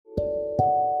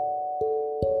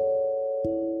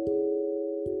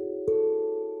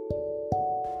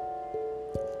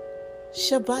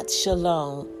Shabbat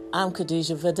Shalom. I'm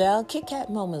Khadijah Vidal. Kit Kat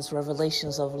Moments,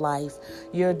 Revelations of Life.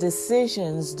 Your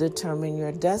decisions determine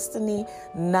your destiny,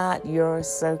 not your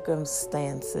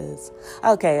circumstances.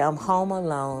 Okay, I'm home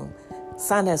alone.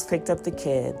 Son has picked up the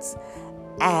kids.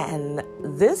 And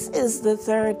this is the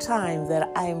third time that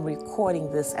I'm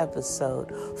recording this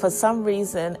episode. For some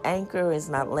reason, Anchor is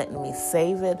not letting me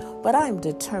save it, but I'm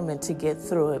determined to get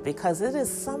through it because it is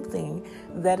something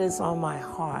that is on my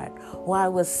heart. While I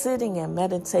was sitting and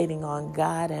meditating on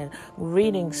God and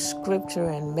reading scripture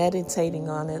and meditating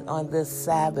on it on this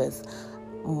Sabbath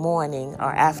morning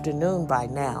or afternoon by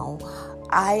now,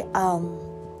 I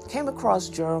came across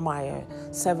Jeremiah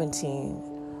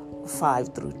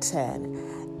 17:5-10,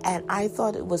 and I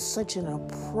thought it was such an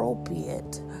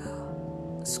appropriate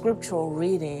scriptural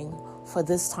reading for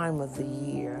this time of the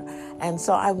year, and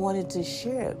so I wanted to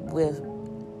share it with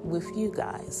you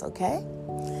guys. Okay,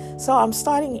 so I'm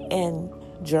starting in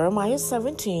Jeremiah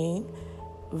 17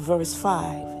 verse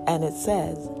 5, and it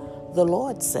says, "The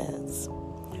Lord says,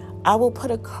 I will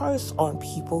put a curse on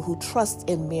people who trust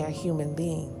in mere human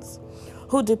beings,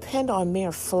 who depend on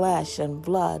mere flesh and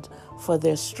blood for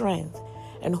their strength,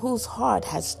 and whose heart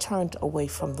has turned away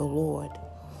from the Lord.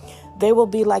 They will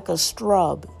be like a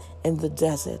shrub in the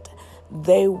desert.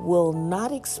 They will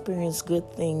not experience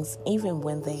good things even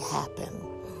when they happen.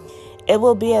 It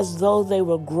will be as though they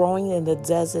were growing in the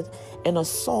desert in a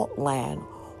salt land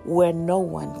where no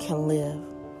one can live.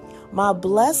 My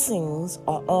blessings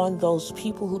are on those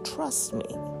people who trust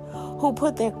me, who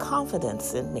put their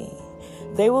confidence in me.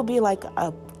 They will be like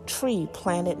a tree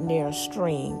planted near a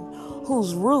stream,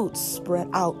 whose roots spread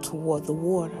out toward the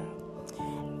water.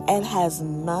 It has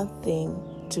nothing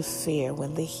to fear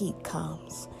when the heat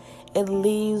comes. Its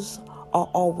leaves are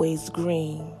always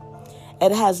green.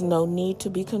 It has no need to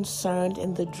be concerned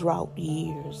in the drought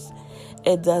years.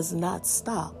 It does not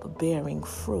stop bearing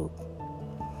fruit."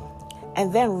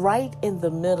 And then right in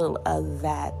the middle of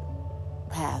that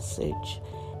passage,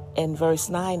 in verse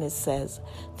 9, it says,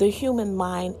 "The human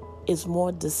mind is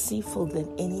more deceitful than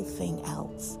anything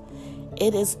else.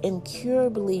 It is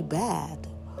incurably bad.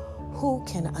 Who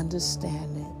can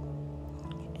understand it?"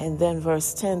 And then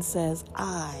verse 10 says,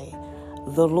 "I,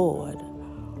 the Lord,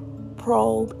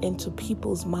 probe into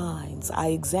people's minds. I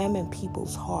examine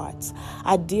people's hearts.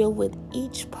 I deal with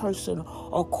each person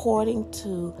according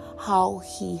to how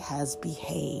he has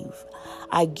behaved.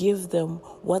 I give them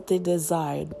what they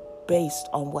desired based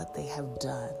on what they have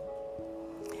done."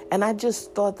 And I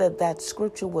just thought that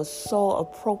scripture was so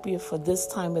appropriate for this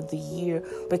time of the year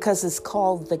because it's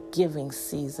called the giving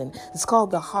season. It's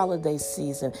called the holiday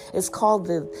season. It's called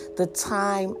the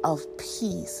time of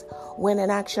peace. When in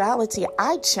actuality,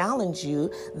 I challenge you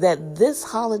that this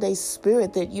holiday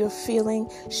spirit that you're feeling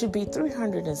should be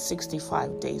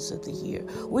 365 days of the year.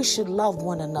 We should love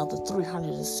one another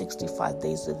 365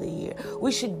 days of the year.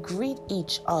 We should greet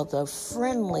each other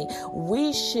friendly.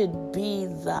 We should be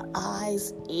the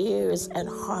eyes, ears, and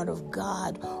heart of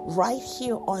God right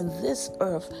here on this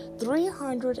earth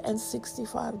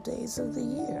 365 days of the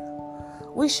year.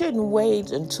 We shouldn't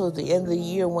wait until the end of the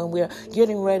year when we're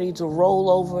getting ready to roll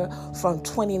over from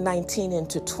 2019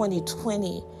 into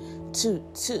 2020 to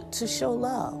show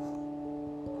love,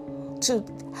 to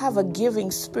have a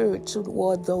giving spirit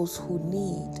toward those who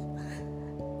need.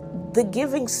 The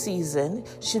giving season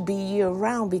should be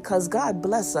year-round because God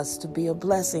bless us to be a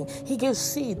blessing. He gives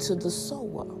seed to the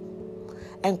sower.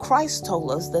 And Christ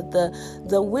told us that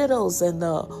the widows and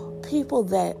the people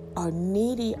that are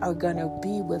needy are going to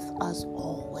be with us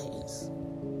always.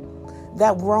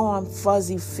 That warm,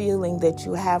 fuzzy feeling that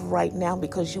you have right now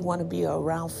because you want to be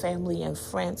around family and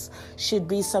friends should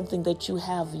be something that you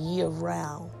have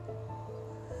year-round.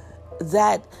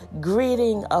 That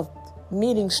greeting of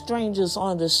meeting strangers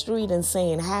on the street and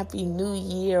saying Happy New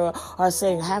Year or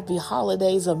saying Happy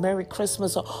Holidays or Merry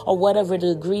Christmas or whatever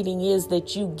the greeting is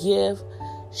that you give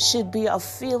should be a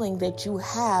feeling that you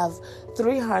have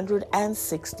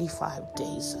 365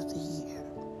 days of the year.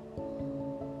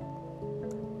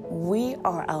 We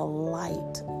are a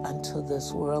light unto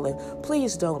this world. And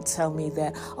please don't tell me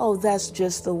that, oh, that's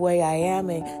just the way I am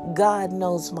and God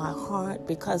knows my heart,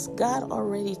 because God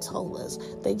already told us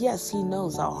that, yes, He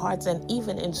knows our hearts. And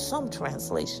even in some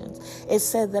translations, it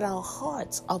said that our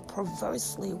hearts are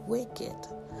perversely wicked.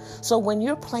 So when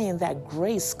you're playing that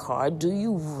grace card, do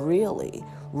you really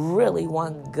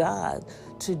want God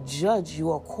to judge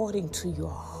you according to your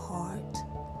heart,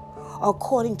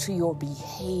 according to your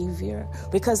behavior?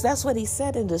 Because that's what He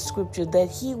said in the scripture, that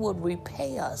He would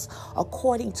repay us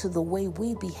according to the way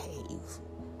we behave.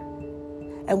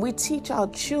 And we teach our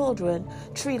children,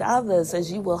 treat others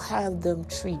as you will have them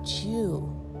treat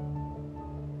you.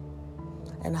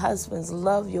 And husbands,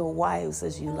 love your wives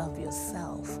as you love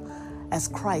yourself, as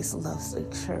Christ loves the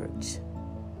church.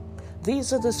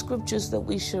 These are the scriptures that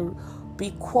we should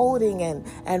be quoting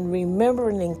and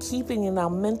remembering and keeping in our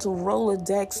mental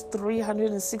Rolodex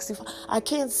 365. I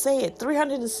can't say it,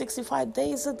 365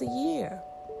 days of the year.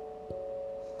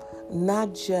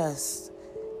 Not just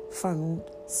from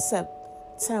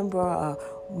September,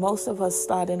 most of us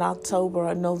start in October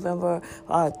or November,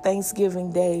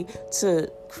 Thanksgiving Day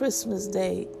to Christmas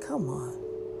Day. Come on.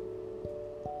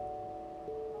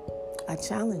 I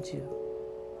challenge you.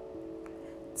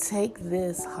 Take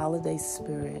this holiday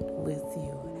spirit with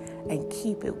you and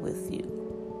keep it with you.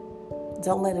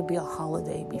 Don't let it be a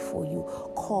holiday before you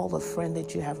call a friend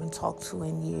that you haven't talked to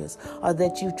in years, or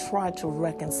that you try to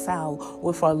reconcile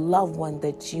with a loved one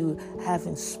that you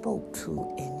haven't spoke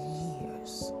to in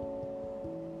years.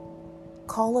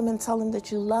 Call them and tell them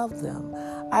that you love them.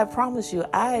 I promise you,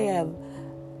 I have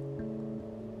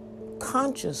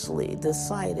consciously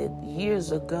decided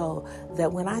years ago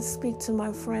that when I speak to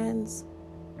my friends,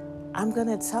 I'm going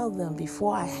to tell them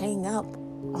before I hang up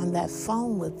on that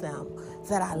phone with them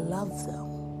that I love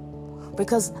them.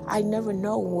 Because I never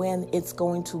know when it's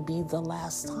going to be the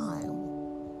last time.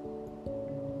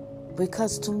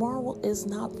 Because tomorrow is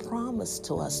not promised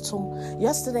to us.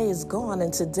 Yesterday is gone,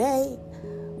 and today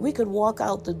we could walk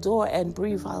out the door and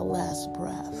breathe our last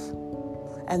breath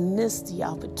and miss the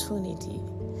opportunity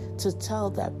to tell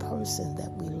that person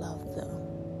that we love them.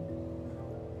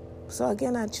 So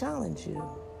again, I challenge you.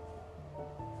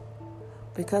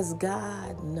 Because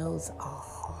God knows our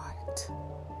heart.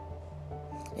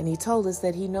 And he told us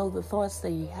that he knows the thoughts that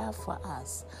he has for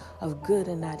us of good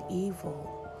and not evil,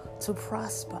 to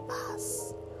prosper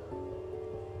us.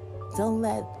 Don't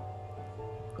let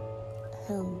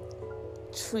him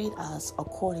treat us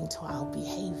according to our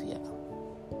behavior.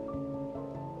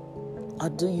 Or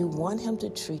do you want him to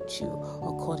treat you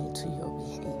according to your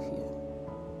behavior?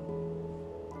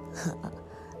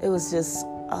 It was just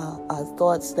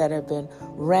thoughts that have been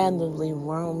randomly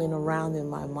roaming around in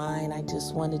my mind. I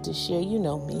just wanted to share. You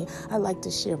know me. I like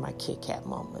to share my Kit Kat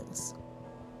moments.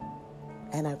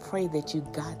 And I pray that you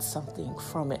got something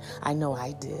from it. I know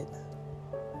I did.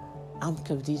 I'm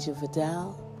Khadijah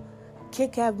Vidal.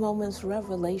 Kit Kat Moments,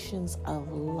 revelations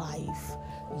of life.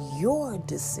 Your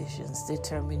decisions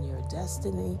determine your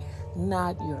destiny,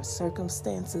 not your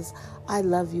circumstances. I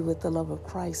love you with the love of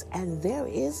Christ, and there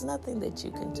is nothing that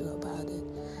you can do about it.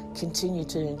 Continue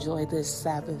to enjoy this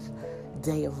Sabbath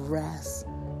day of rest.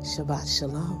 Shabbat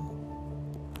Shalom.